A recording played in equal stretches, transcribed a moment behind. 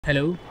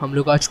Hello, हम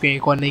लोग आ चुके हैं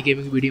एक और नई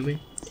गेमिंग वीडियो में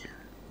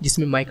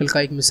जिसमें माइकल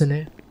का एक मिशन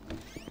है।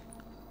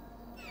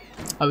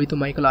 अभी तो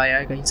माइकल आया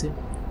है कहीं से,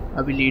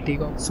 अभी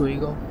लेटेगा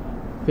सोएगा,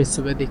 फिर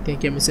सुबह देखते हैं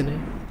क्या मिशन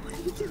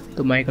है।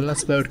 तो माइकल ना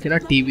सुबह उठ के ना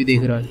टीवी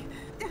देख रहा है,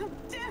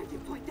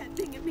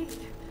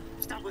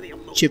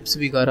 चिप्स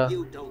भी खा रहा।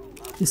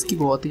 इसकी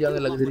बहुत ही ज़्यादा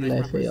लग्जरी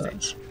लाइफ है यार।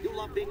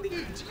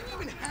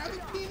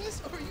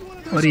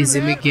 और ये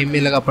जिमी गेम में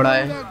लगा पड़ा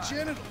है,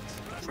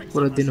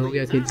 पूरा दिन हो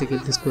गया खेलते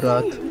खेलते इसको,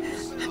 रात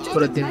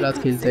पूरा दिन रात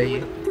खेलता है ये।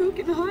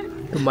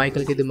 तो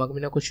माइकल के दिमाग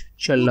में ना कुछ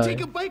चल रहा है।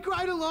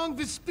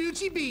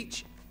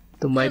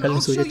 तो माइकल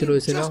ने सोचा चलो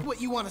इसे ना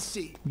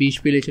बीच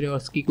पे ले चले और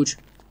उसकी कुछ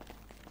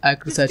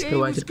एक्सरसाइज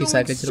करवाएं, चल के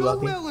साइकिल चलवा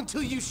के।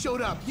 तो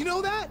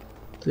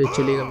ये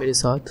चलेगा मेरे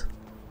साथ।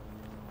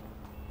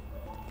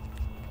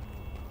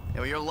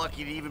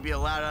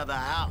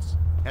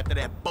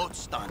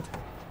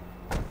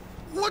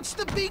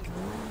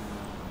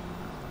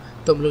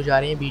 तो हम लोग जा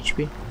रहे हैं बीच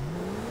पे,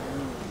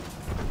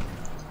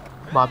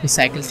 वहाँ पे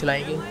साइकिल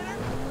चलाएंगे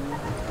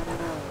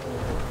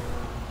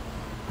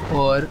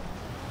और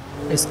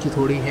इसकी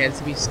थोड़ी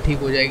हेल्थ भी ठीक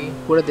हो जाएगी।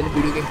 पूरा दिन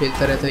वीडियो गेम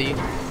खेलता रहता है ये,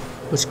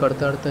 कुछ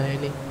करता है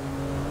नहीं।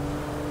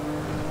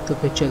 तो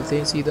फिर चलते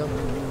हैं सीधा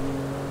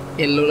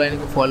येलो लाइन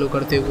को फॉलो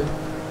करते हुए।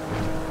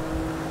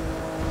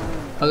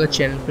 अगर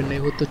चैनल पर नए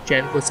हो तो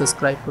चैनल को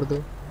सब्सक्राइब कर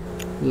दो,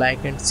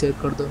 लाइक एंड शेयर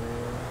कर दो,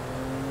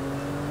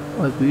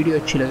 और वीडियो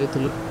अच्छी लगे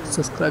तो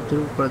सब्सक्राइब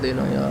जरूर कर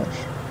देना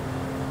यार।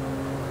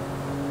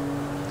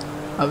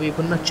 अभी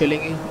अपन ना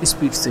चलेंगे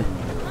स्पीड से।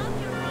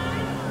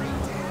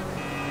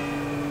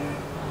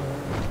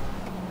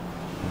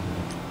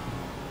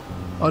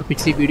 और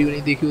पिछली वीडियो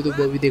नहीं देखी हो तो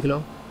वो भी देख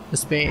लो,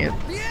 उसमें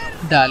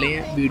डाले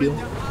हैं वीडियो।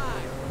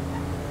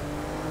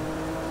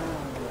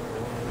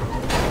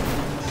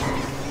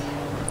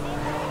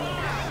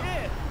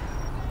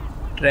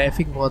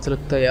 ट्रैफिक बहुत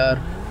लगता है यार,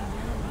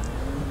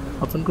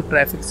 अपन को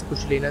ट्रैफिक से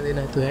कुछ लेना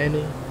देना है तो है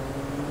नहीं।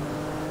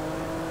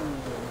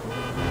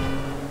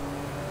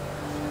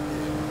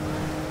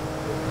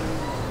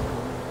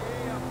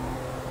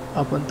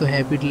 अपन तो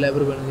हैप्पी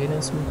ड्राइवर बन गए ना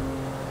इसमें।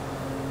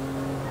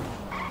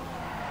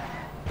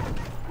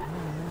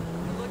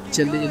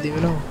 जल्दी जल्दी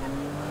में ना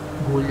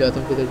भूल जाता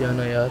हूँ किधर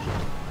जाना यार।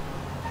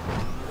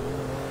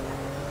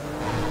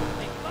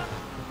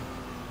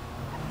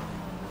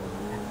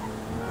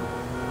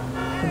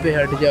 अबे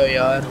हट जाओ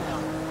यार,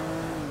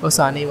 बस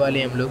आने ही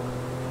वाले हम लोग।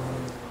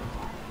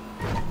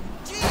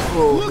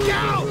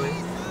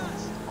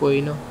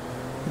 कोई ना,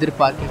 इधर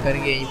पार्किंग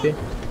करेंगे यहीं पे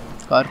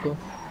कार को।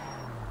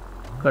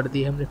 कर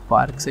दी हमने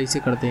पार्क, सही से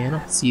करते हैं ना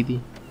सीधी।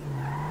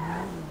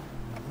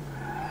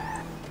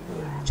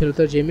 चलो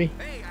तो जेमी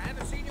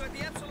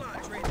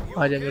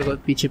आ जा मेरे को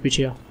पीछे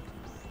पीछे आ।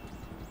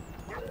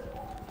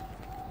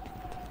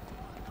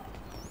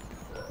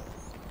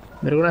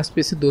 मेरे को ना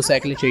स्पेस से 2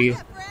 साइकिलें चाहिए,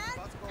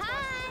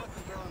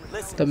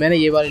 तो मैंने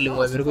ये वाली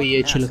लूँगा। मेरे को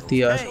ये अच्छी लगती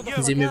है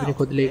यार, जिमी अपनी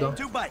खुद लेगा।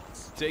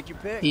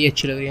 ये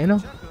अच्छी लग रही है ना,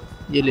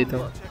 ये लेता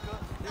हूँ।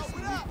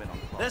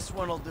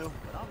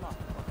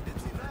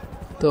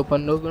 तो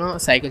अपन लोग ना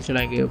साइकिल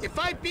चलाएंगे अब।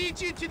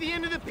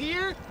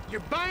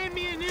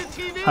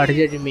 हट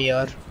जा जिम्मी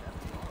यार।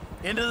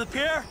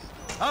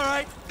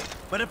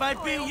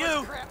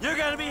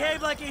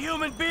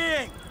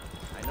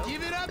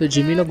 तो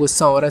जिम्मी ना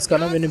गुस्सा हो रहा है इसका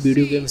ना, मैंने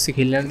वीडियो गेम से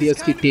खेलने नहीं दिया,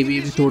 उसकी टीवी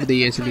भी तोड़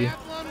दी है इसलिए।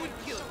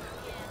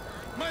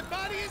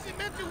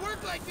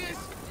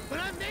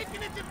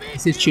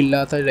 इसे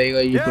चिल्लाता रहेगा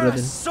ये पूरा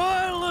दिन।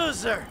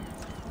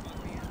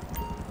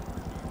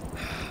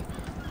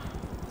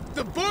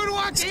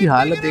 इसकी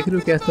हालत देख रहे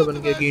हो कैसा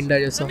बन गया, गेंडा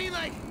जैसा।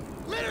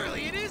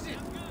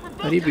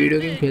 अरे वीडियो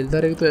गेम खेलता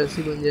रहे तो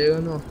ऐसे बन जाएगा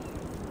ना।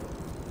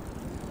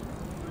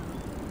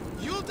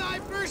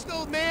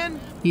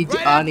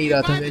 ये आ नहीं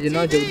रहा था, मैं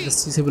ना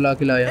जबरदस्ती से बुला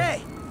के लाया।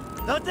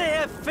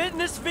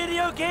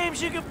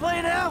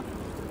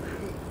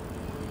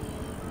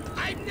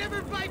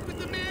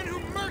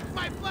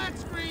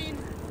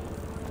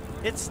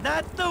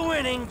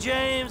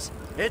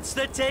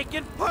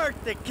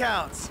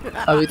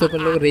 अभी तो अपन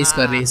लोग रेस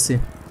कर रहे हैं इससे,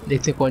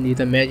 देखते कौन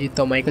जीता। मैं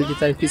जीतता हूँ, माइकल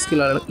जीता है, किसके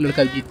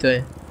लड़का जीतता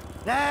है।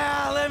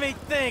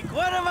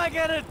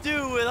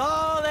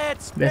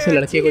 वैसे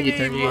लड़के को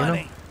जीतना चाहिए ना,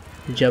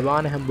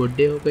 जवान है, हम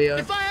बुढ़े हो गए यार।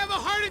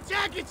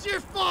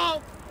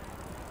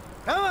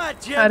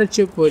 अरे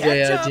चुप हो जा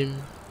यार जिम।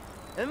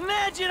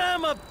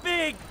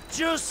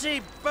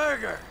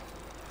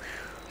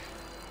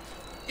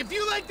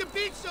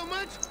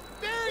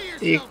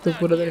 एक तो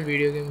पूरा दिन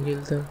वीडियो गेम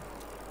खेलता,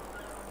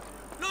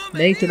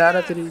 नहीं चला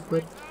रहा तेरे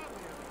ऊपर।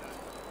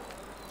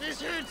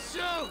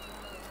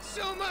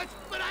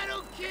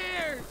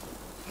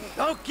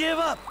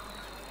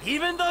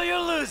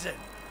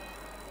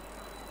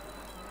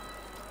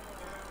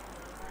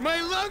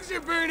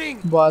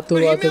 बातों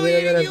में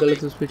मेरा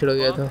गलत उस पे चढ़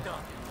गया था।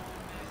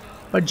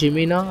 पर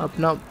जिमी ना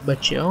अपना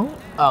बच्चों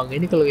आगे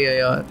निकल गया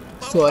यार।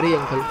 सॉरी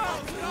अंकल,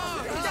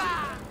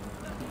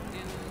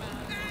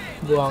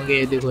 वो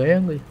आगे देखो है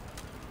अंकल,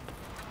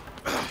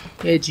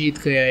 ये जीत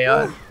गया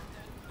यार।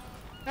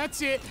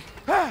 That's it.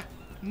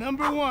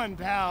 Number 1,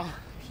 pal.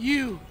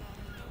 You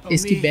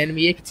इसकी बहन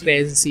भी एक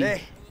Tracy.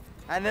 Hey,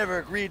 I never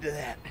agreed to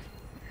that.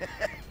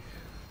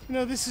 You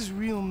know, this is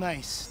real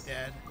nice,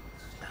 Dad.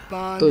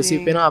 तो इसी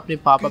पे ना अपने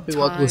पापा पे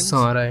बहुत good गुस्सा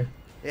आ रहा है।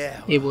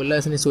 Yeah. ये बोला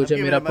इसने सोचा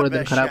मेरा पूरा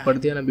दिन खराब कर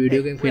दिया ना,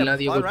 वीडियो गेम खेलना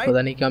दिया, कुछ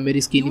पता नहीं क्या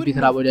मेरी स्किन भी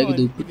खराब हो जाएगी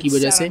धूप की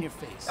वजह से,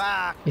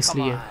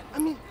 इसलिए। I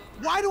mean,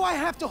 why do I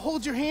have to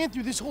hold your hand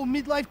through this whole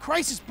midlife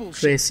crisis bullshit?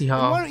 Tracy,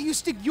 हाँ। Why don't you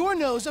stick your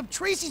nose up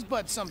Tracy's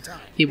butt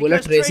sometime? ये बोला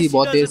ट्रेसी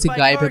बहुत देर से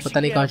गायब है, पता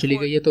नहीं कहाँ चली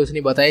गई है, तो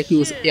उसने बताया कि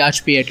उस याच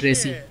पे है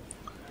ट्रेसी।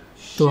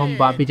 तो हम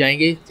वापस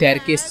जाएंगे तैर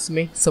के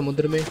इसमें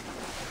समुद्र में।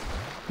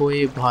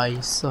 ओए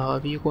भाई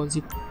साहब, ये कौन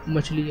सी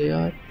मछली है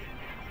यार,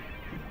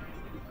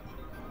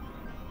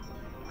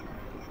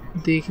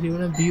 देख रही हो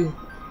ना व्यू।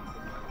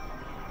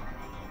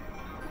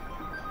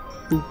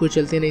 ऊपर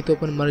चलते नहीं तो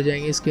अपन मर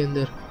जाएंगे इसके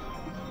अंदर,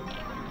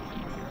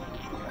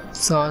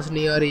 सांस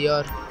नहीं आ रही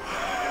यार।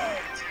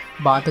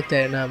 वहां तक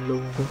तैरना है हम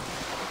लोगों को,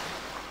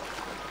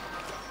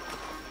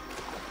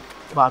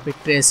 वहां पे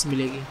ट्रेस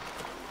मिलेगी।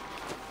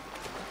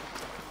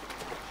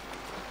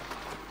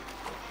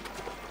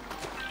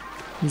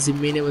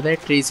 जिम्मी ने बताया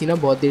ट्रेसी ना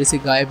बहुत देर से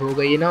गायब हो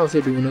गई है ना,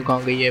 उसे ढूंढो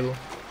कहाँ गई है वो।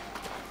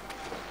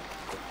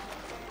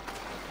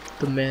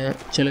 तो मैं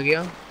चल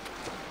गया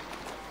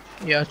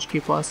याच के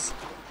पास।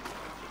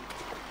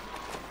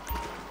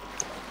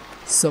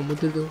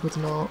 समुद्र देखो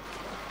कितना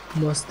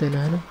मस्त है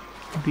ना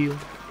व्यू,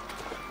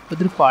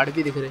 उधर पहाड़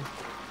भी दिख रहे हैं,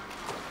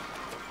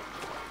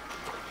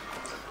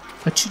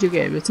 अच्छी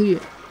जगह है वैसे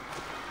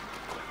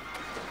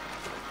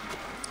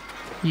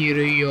ये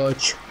रही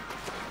याच।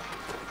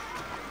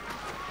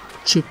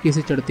 चुपके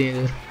से चढ़ते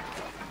हैं इधर।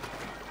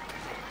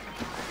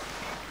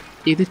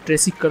 ये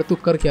ट्रेसी कर तो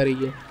कर क्या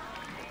रही है,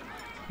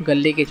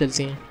 गले के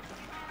चलते हैं।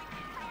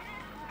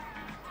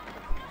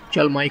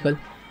 चल माइकल,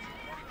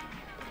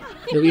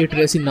 देखो ये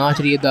ट्रेसी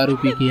नाच रही है दारू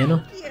पी की है ना,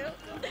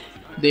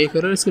 देख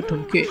रहे हो इसके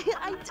ठुमके,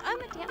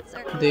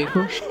 देखो।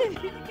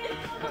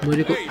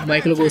 मुझे को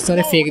माइकल को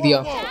उसने फेंक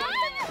दिया,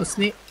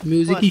 उसने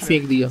म्यूजिक ही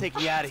फेंक दिया।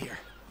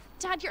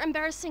 Dad, you're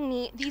embarrassing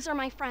me. These are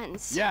my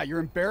friends. Yeah,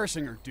 you're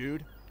embarrassing her,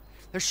 dude.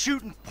 They're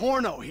shooting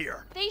porno here.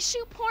 They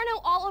shoot porno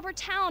all over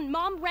town.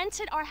 Mom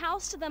rented our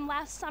house to them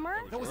last summer.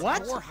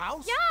 What? Your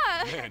house?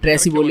 Yeah.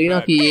 Tracy बोली ना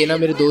कि ये ना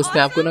मेरे दोस्त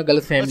हैं, आपको ना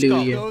गलत फैमिली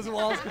हुई है।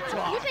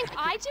 You think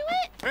I do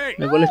it?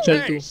 मैं बोला चल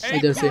तू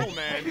इधर से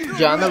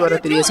जाना, बड़ा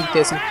तेरी ऐसी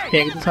तैसी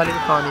फेंक दो साले को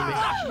पानी में,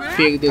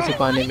 फेंक दे उसे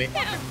पानी में।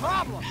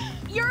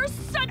 You're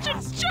such a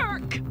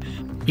jerk.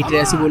 ये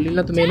ट्रेसी बोली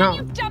ना तुम्हें ना,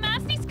 You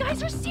dumbass. These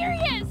guys are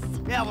serious.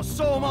 Yeah, well,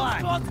 so am I.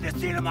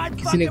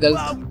 किसी ने गलत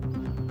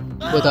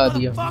बता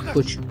दिया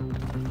कुछ।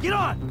 Get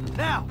on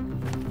now.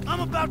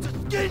 I'm about to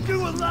skin you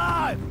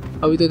alive.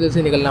 अभी तो इधर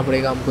से निकलना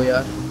पड़ेगा हमको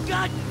यार।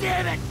 God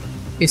damn it.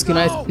 इसके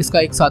ना इसका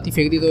एक साथी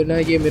फेंक दी तो ना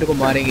ये मेरे को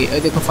मारेंगे। अरे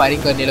देखो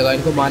फायरिंग करने लगा,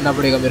 इनको मारना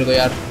पड़ेगा मेरे को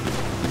यार।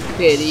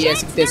 तेरी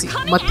ऐसी तैसी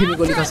मत्थे में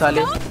गोली खसा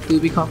ले, तू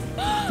भी खा,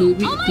 तू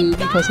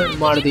भी खसा,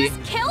 मार दिए।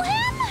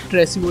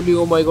 ट्रेसी बोली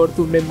ओ माय गॉड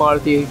तुमने मार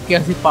दिए,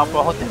 कैसे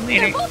पापा होते हैं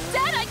मेरे।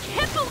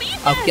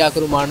 अब क्या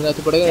करूँ, मारना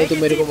तो पड़ेगा, नहीं तो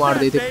मेरे को मार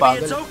देते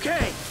पागल।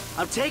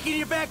 I'm taking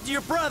you back to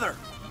your brother.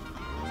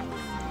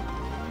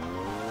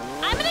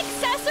 I'm an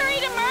accessory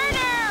to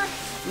murder.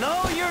 No,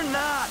 you're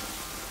not.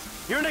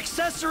 You're an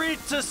accessory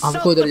to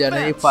हमको उधर जाना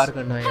है, ये पार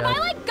करना है Have I यार।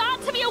 like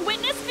got to be a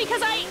witness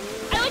because I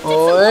like did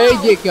ओए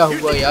some ये क्या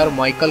हुआ यार,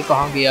 माइकल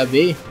कहाँ गया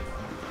बे,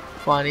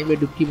 पानी में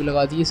डुबकी भी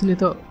लगा दी इसने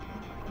तो।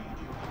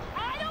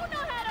 I don't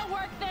know how to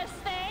work this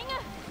thing.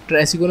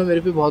 Tracy को ना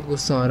मेरे पे बहुत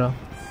गुस्सा आ रहा।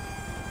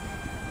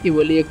 ये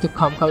बोली एक तो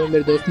खामखा में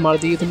मेरे दोस्त मार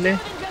दिए तुमने,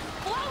 Just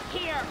float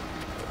here.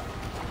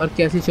 और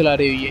कैसे चला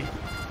रही हो ये,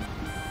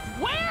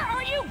 Where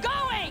are you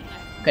going?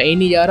 कहीं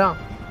नहीं जा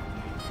रहा,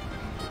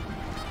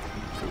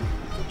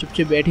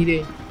 चुपचाप बैठी रहे।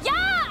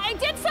 Yeah, I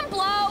did some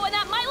blow and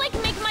that might like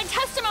make my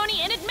testimony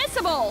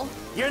inadmissible.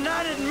 You're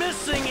not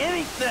admitting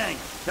anything.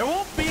 There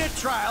won't be a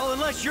trial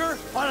unless you're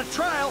on a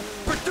trial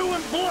for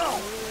doing blow.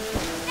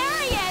 There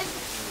he is.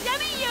 Give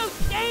me you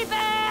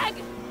D-bag.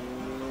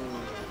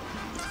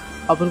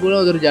 अपन को ना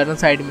उधर जाना,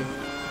 side में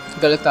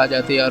गलत आ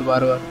जाते यार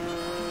बार बार।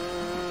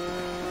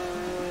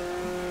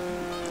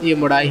 ये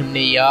मुड़ाई हमने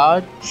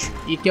यार,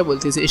 ये क्या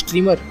बोलते हैं इसे,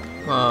 स्ट्रीमर।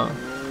 हाँ,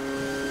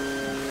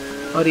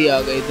 और ये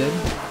आ गए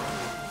इधर।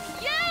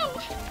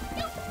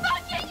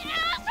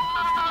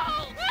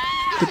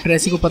 तो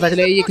ट्रेसी को पता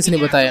चला ये किसने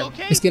बताया,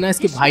 इसके ना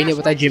इसके भाई ने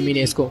बताया, जिम्मी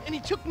ने इसको,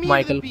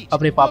 माइकल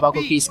अपने पापा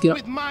को, कि इसके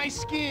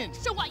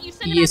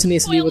ये इसने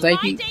इसलिए बताया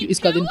कि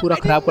इसका दिन पूरा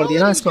ख़राब कर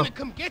दिया ना इसको,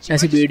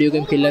 ऐसे वीडियो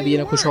गेम खेलना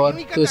दिया ना कुछ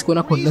और, तो इसको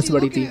ना खुन्नस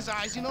बड़ी थी,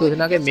 तो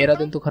इतना कि मेरा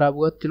दिन तो ख़राब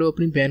हुआ, चलो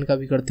अपनी बहन का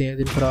भी करते हैं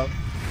दिन ख़राब,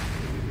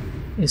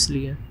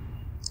 इसलिए।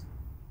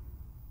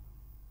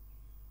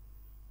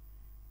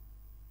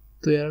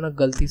 तो यार ना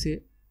गलती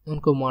से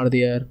उनको मार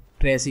दिया यार,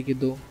 ट्रेसी के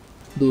दो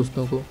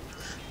दोस्तों को।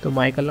 तो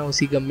माइकल ना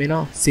उसी गम में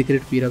ना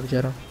सिगरेट पी रहा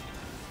बेचारा।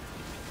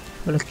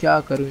 मतलब क्या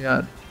करूं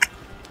यार,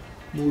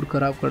 मूड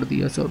ख़राब कर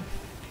दिया सब।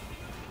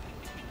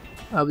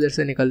 अब इधर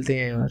से निकलते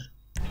हैं यार।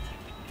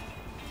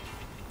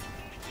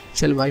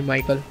 चल भाई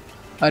माइकल,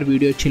 अगर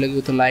वीडियो अच्छी लगी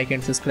हो तो लाइक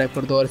एंड सब्सक्राइब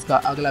कर दो, और इसका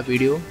अगला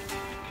वीडियो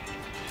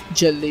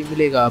जल्दी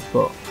मिलेगा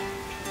आपको।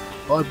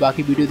 और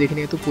बाकी वीडियो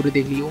देखनी है तो पूरे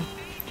देख लियो।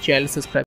 Channel subscribe